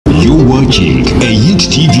watching a Youth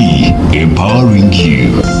TV, empowering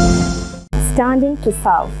you. Standing to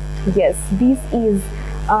serve. Yes, this is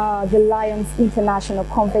the Lions International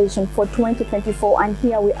Convention for 2024, and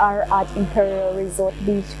here we are at Imperial Resort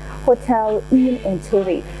Beach Hotel in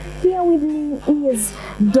Entebbe. Here with me is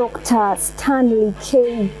Dr. Stanley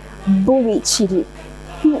Bubikire.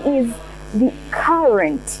 He is the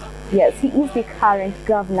current, yes, he is the current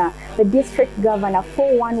governor, the district governor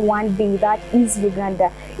 411B, that is Uganda.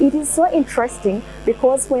 It is so interesting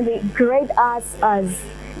because when they grade us as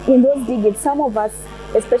in those digits, some of us,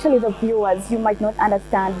 especially the viewers, you might not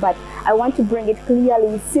understand, but I want to bring it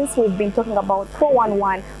clearly. Since we've been talking about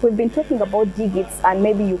 411, we've been talking about digits, and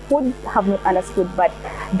maybe you could have not understood, but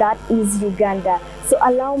that is Uganda. So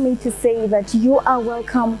allow me to say that you are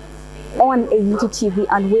welcome on a UTV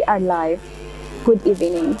and we are live. Good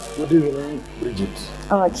evening. Good evening, Bridget.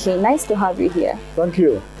 Okay, nice to have you here. Thank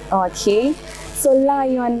you. Okay, so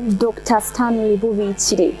Lion Dr. Stanley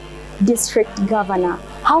Bubikire, District Governor.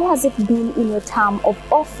 How has it been in your term of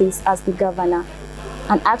office as the governor?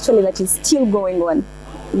 And actually that is still going on.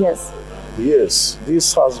 Yes. Yes,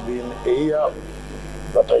 this has been a year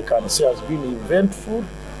that I can say has been eventful.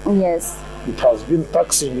 Yes. It has been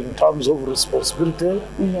taxing in terms of responsibility.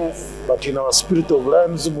 Yes. But in our spirit of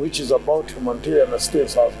Lionism, which is about humanitarian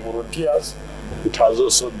assistance as volunteers, it has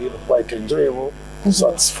also been quite enjoyable,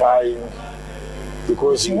 satisfying,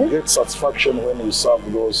 because you get satisfaction when you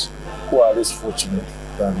serve those who are less fortunate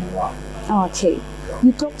than you are. Okay.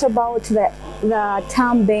 You talked about the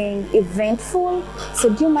term being eventful. So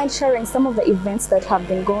do you mind sharing some of the events that have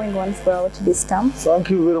been going on throughout this term? Thank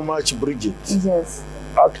you very much, Bridget. Yes.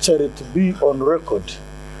 Actually, to be on record,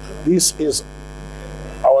 this is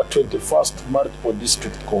our 21st multiple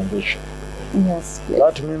district convention. Yes.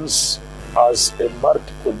 That means as a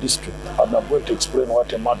multiple district, and I'm going to explain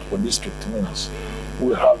what a multiple district means.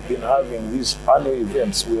 We have been having these annual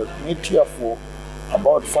events. We meet here for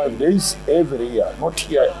about 5 days every year, not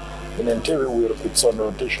here in Entebbe, where it's on a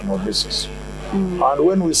rotational basis. And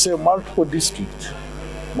when we say multiple district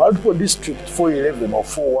 411 or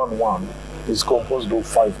 411 is composed of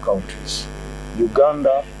 5 countries: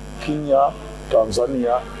 Uganda, Kenya,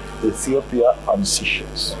 Tanzania, Ethiopia, and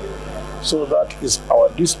Seychelles. So that is our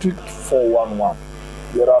district 411.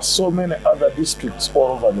 There are so many other districts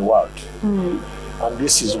all over the world, and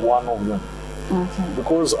this is one of them. Okay.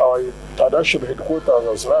 Because our international headquarters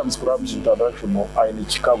as Lions Clubs International are in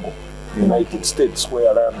Chicago, United States,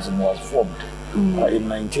 where Lionism was formed in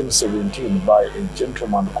 1917 by a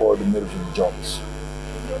gentleman called Melvin Jones.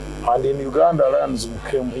 And in Uganda, Lionism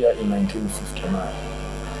came here in 1959.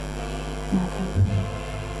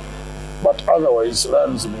 But otherwise,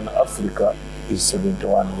 Lionism in Africa is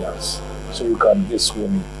 71 years. So you can guess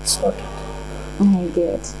when it started.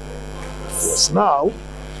 Good. Yes. Now,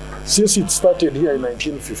 since it started here in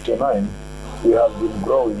 1959, we have been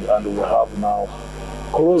growing, and we have now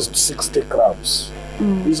closed 60 clubs.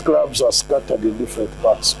 These clubs are scattered in different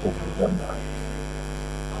parts of Uganda.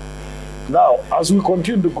 Now, as we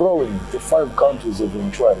continued growing the 5 countries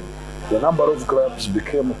eventually, the number of clubs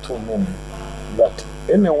became too many that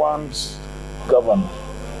anyone's governor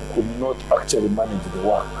could not actually manage the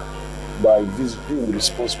work by being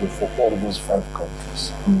responsible for all those 5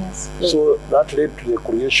 countries. Yes. So that led to the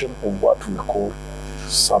creation of what we call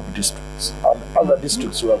sub-districts. And other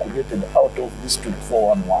districts were created out of District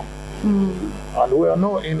 411. And we are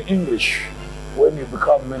now in English, when you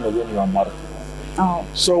become many, then you are multiple.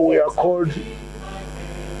 So we are called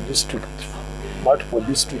multiple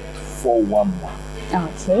district 411.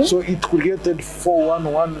 Okay. So it created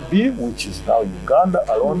 411B, which is now Uganda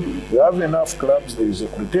alone. We have enough clubs, there is a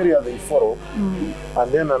criteria they follow,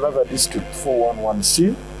 and then another district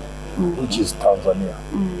 411C, which is Tanzania.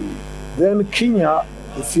 Then Kenya,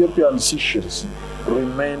 Ethiopia, and Seychelles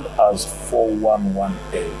remained as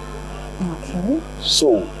 411A. Okay.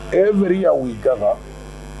 So every year we gather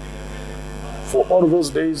for all those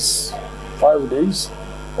days, 5 days,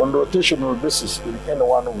 on rotational basis in any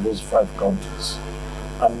one of those 5 countries.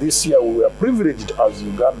 And this year we were privileged as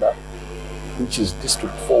Uganda, which is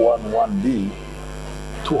District 411B,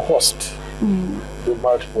 to host the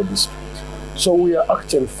multiple districts. So we are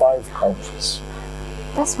actually 5 countries.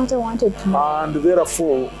 That's what I wanted to know. And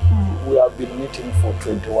therefore, we have been meeting for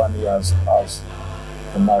 21 years as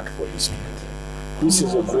a multiple district. This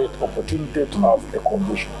is a great opportunity to have a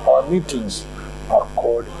convention. Our meetings are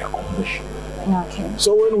called a convention. Okay.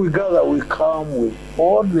 So when we gather, we come with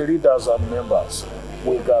all the leaders and members.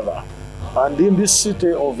 We gather. And in this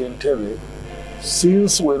city of Entebbe,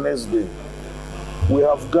 since Wednesday, We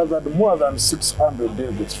have gathered more than 600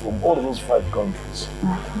 delegates from all those 5 countries.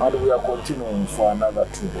 And we are continuing for another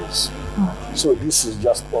 2 days. So this is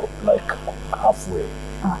just like halfway.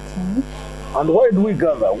 Okay. And why do we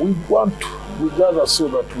gather? We gather so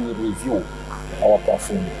that we review our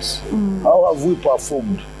performance. How have we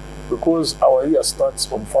performed? Because our year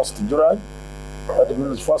starts on 1st July. That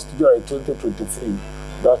means 1st July 2023.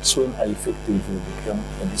 That's when I effectively became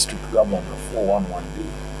a district governor 411B.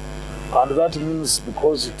 And that means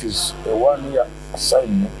because it is a 1-year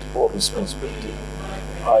assignment or responsibility,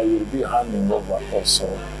 I will be handing over also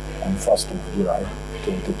on 1st of July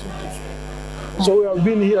 2024. So we have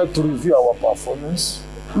been here to review our performance,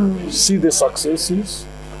 see the successes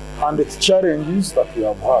and the challenges that we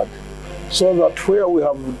have had, so that where we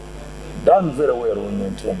have done very well, we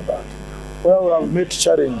maintain that. Where we have met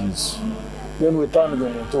challenges, then we turn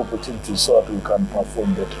them into opportunities so that we can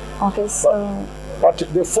perform better. Okay, so... But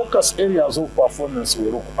the focus areas of performance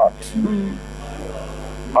we look at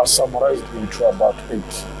are summarized into about 8.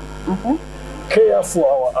 Care for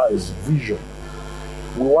our eyes, vision.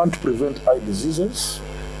 We want to prevent eye diseases,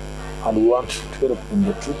 and we want to help in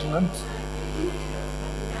the treatment.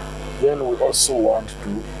 Then we also want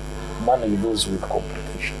to manage those with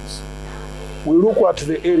complications. We look at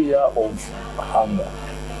the area of hunger,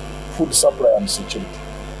 food supply and security.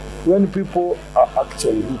 When people are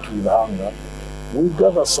actually hit with hunger, we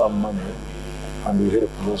gather some money and we help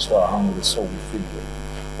those who are hungry, so we feed them.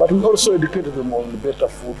 But we also educate them on better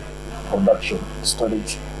food production,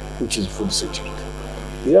 storage, which is food security.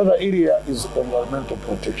 The other area is environmental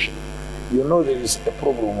protection. You know there is a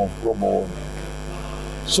problem of global warming.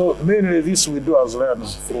 So mainly this we do as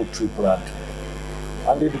Lions through tree planting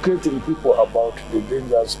and educating people about the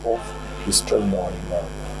dangers of destroying our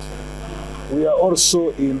environment. We are also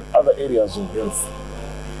in other areas of health,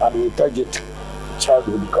 and we target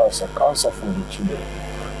childhood cancer for the children.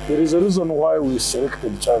 There is a reason why we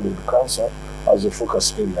selected childhood cancer as a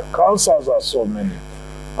focus area. Cancers are so many,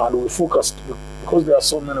 and we focused, because there are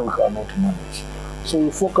so many we cannot manage. So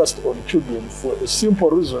we focused on children for a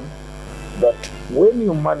simple reason that when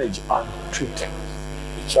you manage and treat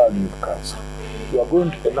a child with cancer, you are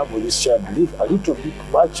going to enable this child to live a little bit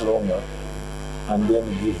much longer and then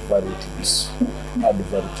give value to this, add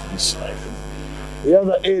value to this life. The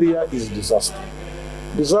other area is disaster.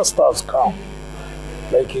 Disasters come.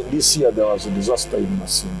 Like in this year, there was a disaster in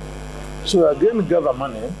Masindi. So again, gather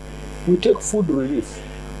money, we take food relief.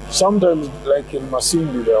 Sometimes, like in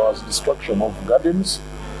Masindi, there was destruction of gardens,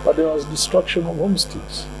 but there was destruction of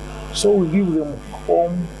homesteads. So we give them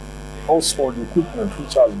household equipment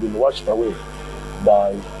which has been washed away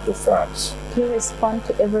by the floods. Do you respond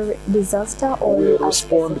to every disaster, or we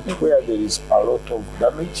respond where there is a lot of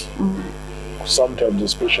damage? Sometimes,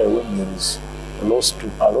 especially when there is loss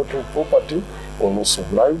to a lot of property or loss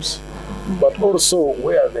of lives, but also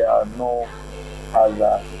where there are no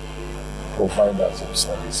other providers of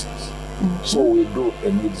services. So we do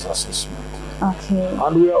a needs assessment. Okay.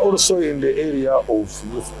 And we are also in the area of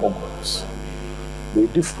youth programs. The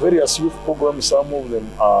various youth programs, some of them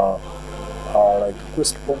are like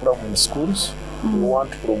quest program in schools. We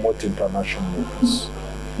want to promote international learners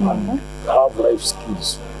and have life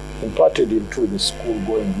skills imparted into the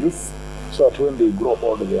school-going youth, so that when they grow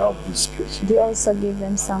older, they have these skills. Do you also give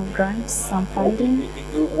them some grants, some funding?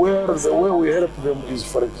 The way we help them is,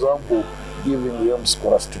 for example, giving them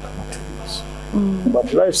scholastic materials.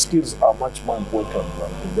 But life skills are much more important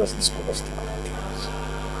than just the scholastic materials.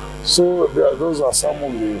 So those are some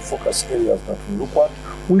of the focus areas that we look at.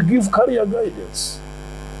 We give career guidance.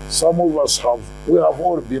 Some of us we have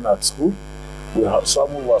all been at school.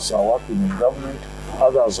 Some of us are working in government.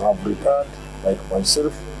 Others have retired, like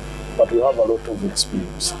myself, but we have a lot of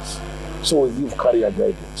experiences. So we give career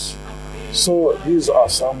guidance. So these are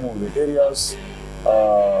some of the areas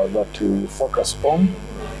that we focus on.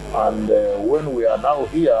 And when we are now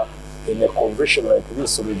here in a convention like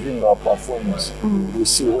this, reviewing our performance, we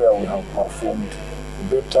see where we have performed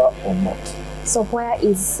better or not. So where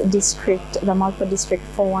is the multiple district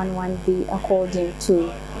 411B according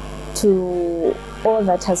to all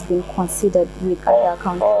that has been considered with other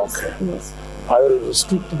countries? Okay. Yes. I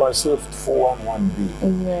restrict myself to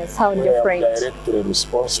 411B. Yes, how where different? I am directly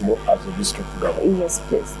responsible as a district governor. Yes,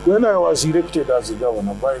 please. When I was elected as a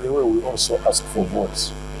governor, by the way, we also asked for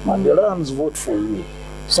votes. And the Lions vote for you.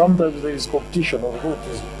 Sometimes there is competition or vote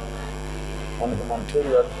is on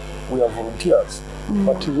humanitarian, we are volunteers.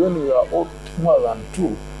 But when we are more than 2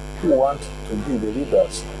 who want to be the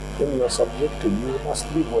leaders, then you are subjected, you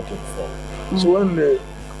must be voted for. So when the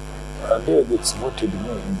delegates voted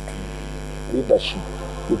me into leadership,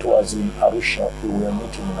 it was in Arusha. We were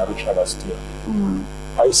meeting in Arusha last year.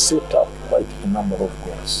 I set up quite a number of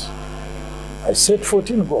goals. I set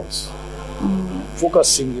 14 goals,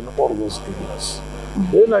 focusing in all those areas.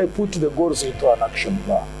 Then I put the goals into an action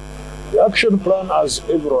plan. The action plan, as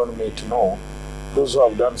everyone may know, those who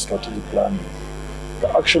have done strategic planning, the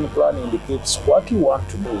action plan indicates what you want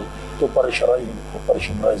to do to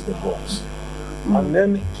operationalize the goals. And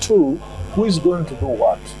then 2, who is going to do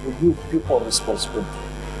what? You give people responsibility.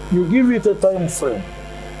 You give it a time frame,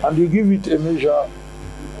 and you give it a measure,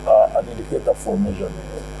 an indicator for measurement.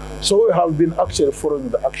 So we have been actually following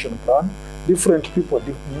the action plan. Different people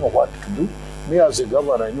knew what to do. Me as a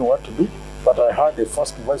governor, I knew what to do, but I had a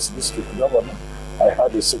first vice district governor. I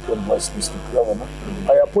had a second vice district governor.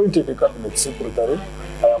 I appointed a cabinet secretary.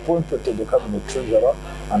 I appointed the cabinet treasurer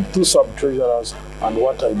and 2 sub-treasurers and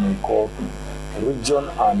what I may call region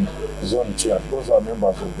and zone chair. Those are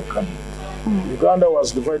members of the cabinet. Uganda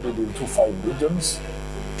was divided into 5 regions.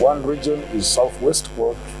 One region is southwest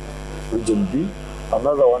called region B.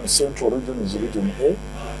 Another one, central region, is region A.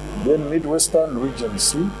 Then midwestern, region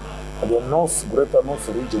C. And the north, greater north,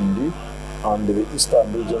 region D. And the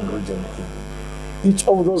eastern region, region A. Each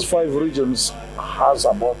of those 5 regions has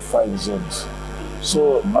about 5 zones.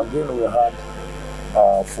 So again, we had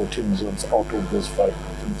 14 zones out of those 5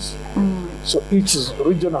 regions. So each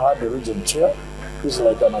region had a region chair, who's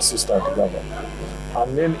like an assistant governor.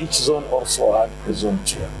 And then each zone also had a zone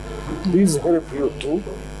chair. These help you to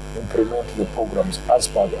implement the programs as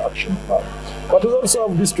per the action plan. But we also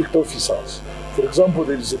have district officers. For example,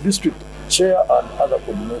 there is a district chair and other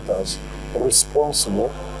coordinators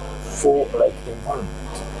responsible for like environment,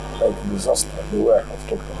 like disaster, the way I have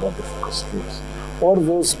talked about the focus skills. All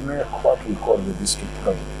those make what we call the district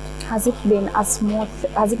cabinet. Has it been has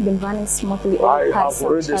it been running smoothly? I have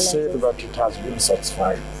already said that it has been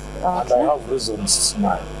satisfying. And I have reasons to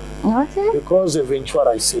smile. Because eventually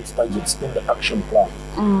I set targets in the action plan.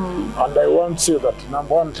 And I want to say that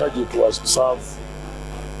number 1 target was to serve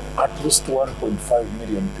at least 1.5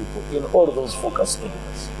 million people in all those focus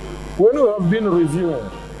areas. When we have been reviewing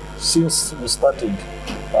since we started,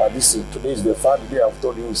 today is the 3rd day, I've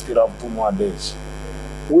told you we still have 2 more days.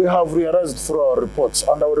 We have realized through our reports,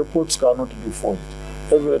 and our reports cannot be forged.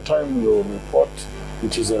 Every time you report,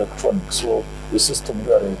 it is electronic, so the system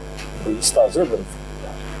really registers everything.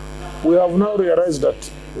 We have now realized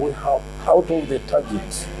that we have, out of the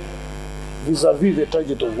target, vis-a-vis the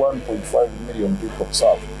target of 1.5 million people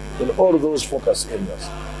served in all those focus areas,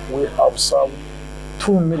 we have served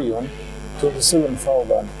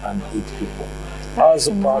 2,027,008 people as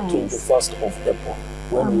part of the 1st of April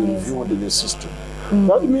when we reviewed the system.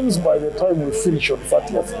 That means by the time we finish on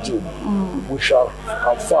 30th June, we shall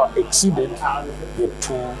have far exceeded the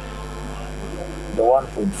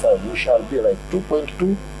 1.5. We shall be like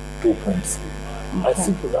 2.2, 2.3. I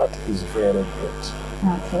think that is very great.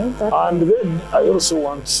 And then I also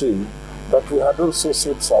want to say that we had also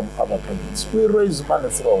set some other targets. We raised money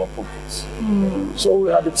through our pockets. So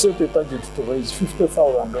we had set a target to raise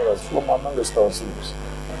 $50,000 from amongst ourselves.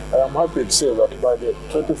 I am happy to say that by the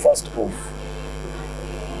 21st of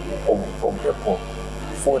April,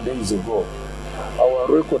 4 days ago, our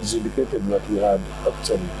records indicated that we had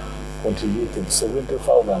actually contributed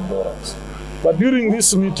 $70,000. But during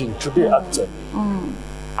this meeting today, actually,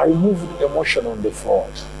 I moved a motion on the floor,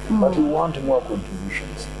 but we want more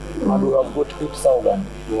contributions. And we have got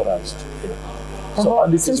 $8,000 to pay. So,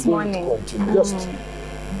 and it is going to continue. Just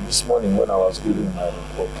this morning when I was giving my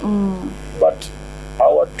report. But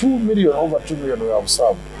our over 2 million we have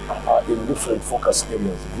served are in different focus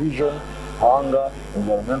areas: vision, hunger,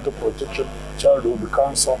 environmental protection, childhood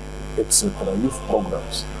cancer, etc., youth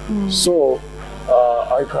programs. So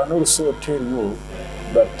I can also tell you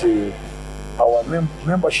that our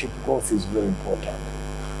membership growth is very important.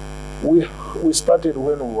 We started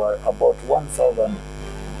when we were about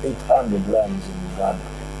 1,800 lions in Uganda.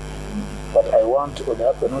 But I want to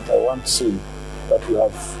say that we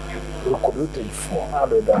have recruited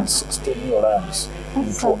 460 new lions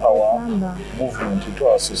into our movement, into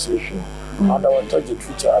our association. And our target,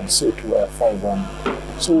 which I had set, were 500.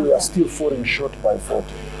 So we are still falling short by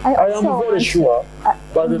 40. I am very sure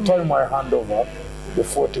by the time I hand over, the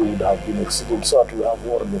 40 would have been exceeded, so that we have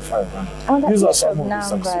more than 500. These are some of the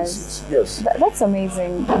successes. Yes. That's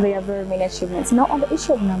amazing. There are very many achievements. Now, on the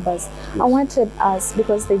issue of numbers, I wanted us,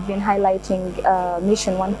 because they've been highlighting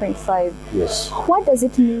Mission 1.5. Yes. What does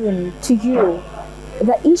it mean to you?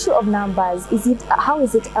 The issue of numbers, how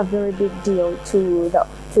is it a very big deal to the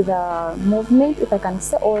movement, if I can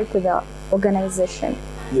say, or to the organization?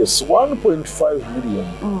 Yes, 1.5 million,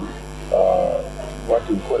 what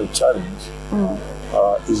we call a challenge,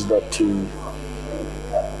 is that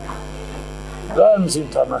Lions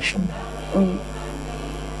International,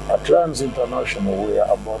 at Lions International, we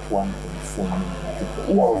are about 1.4 million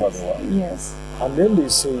people all over the world. Yes. And then they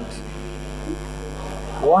said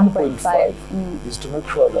 1.5 is to make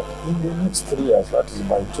sure that in the next 3 years, that is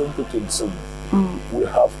by 2027, we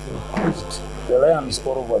have increased the lions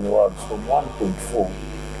all over the world from 1.4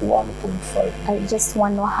 to 1.5. I just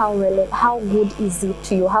want to know how good is it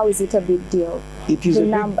to you? How is it a big deal? It is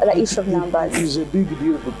the issue of numbers. It is a big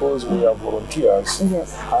deal because we are volunteers.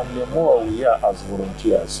 Yes. And the more we are as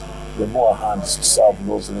volunteers, the more hands to serve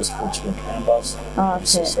those less fortunate members of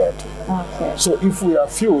society. Okay. So if we are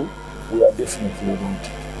few, we are definitely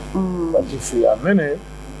limited. But if we are many,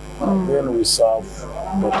 then we serve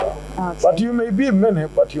better. Okay. But you may be many,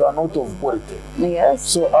 but you are not of quality. Yes.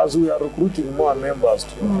 So as we are recruiting more members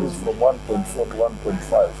to increase from 1.4 to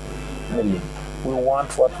 1.5 million, we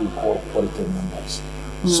want what we call quality members.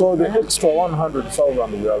 So the extra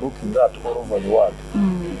 100,000 we are looking at all over the world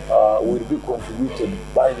will be contributed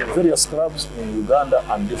by the various clubs in Uganda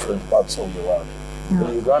and different parts of the world.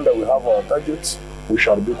 In Uganda, we have our targets. We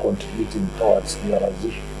shall be contributing towards the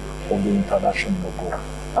realization of the international goal.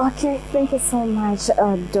 Okay, thank you so much,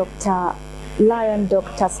 Dr.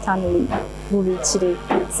 Stanley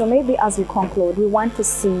Bubikire. So maybe as we conclude, we want to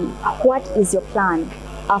see what is your plan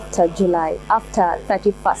after July, after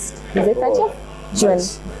 31st. Is it 30th? June.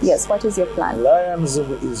 Yes, what is your plan? Lions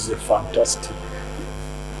is a fantastic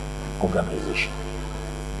organization.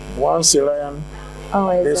 Once a lion,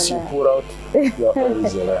 unless you pull out, you are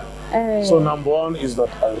always a lion. So number one is that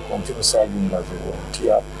I will continue serving as a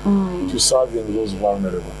volunteer to serving those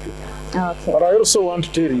vulnerable people. Okay. But I also want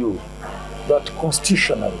to tell you that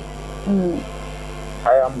constitutionally,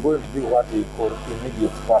 I am going to be what we call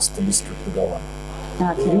immediate past district governor.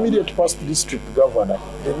 Okay. The immediate past district governor,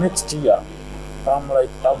 the next year,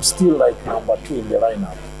 I'm still like number 2 in the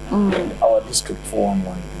lineup in our district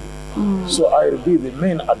 411B. So I will be the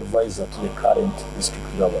main advisor to the current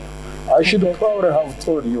district governor. I should probably have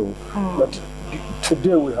told you that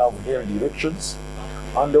today we have held elections,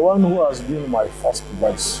 and the one who has been my first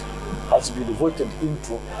vice has been voted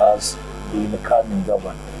into as the incoming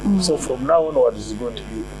governor. So from now onward is going to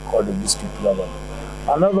be called the district governor.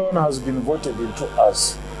 Another one has been voted into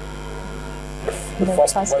as the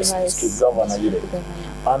first vice district governor.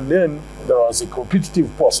 And then there was a competitive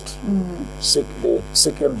post, the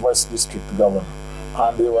second vice district governor.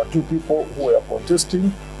 And there were 2 people who were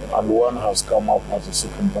contesting, and one has come up as a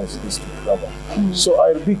second vice district governor. So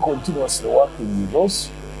I'll be continuously working with those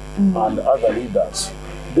and other leaders.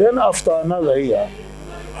 Then after another year,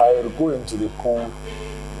 I will go into the pool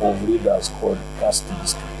of leaders called past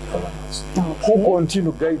district governors, who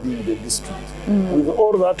continue guiding the district with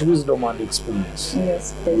all that wisdom and experience.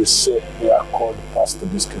 Yes, we say they are called past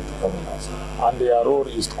district governors, and their role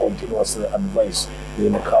is to continuously advise the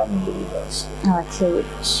incoming leaders. Okay.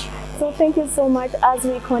 So thank you so much. As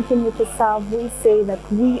we continue to serve, we say that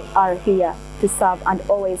we are here to serve and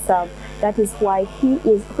always serve. That is why he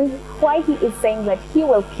is saying that he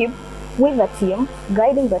will keep with the team,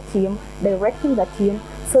 guiding the team, directing the team,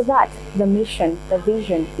 so that the mission, the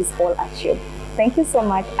vision is all achieved. Thank you so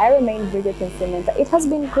much. I remain Bridget Nsimenta. It has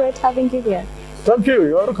been great having you here. Thank you.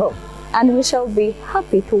 You're welcome. And we shall be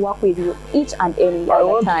happy to work with you each and any other time. I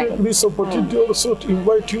want to take this opportunity also to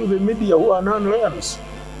invite you, the media who are non-lions,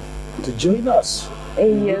 to join us.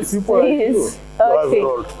 Yes, please.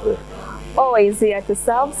 Okay. Always here to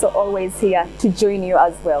serve, so always here to join you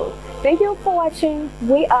as well. Thank you for watching.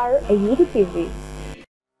 We are a UTV.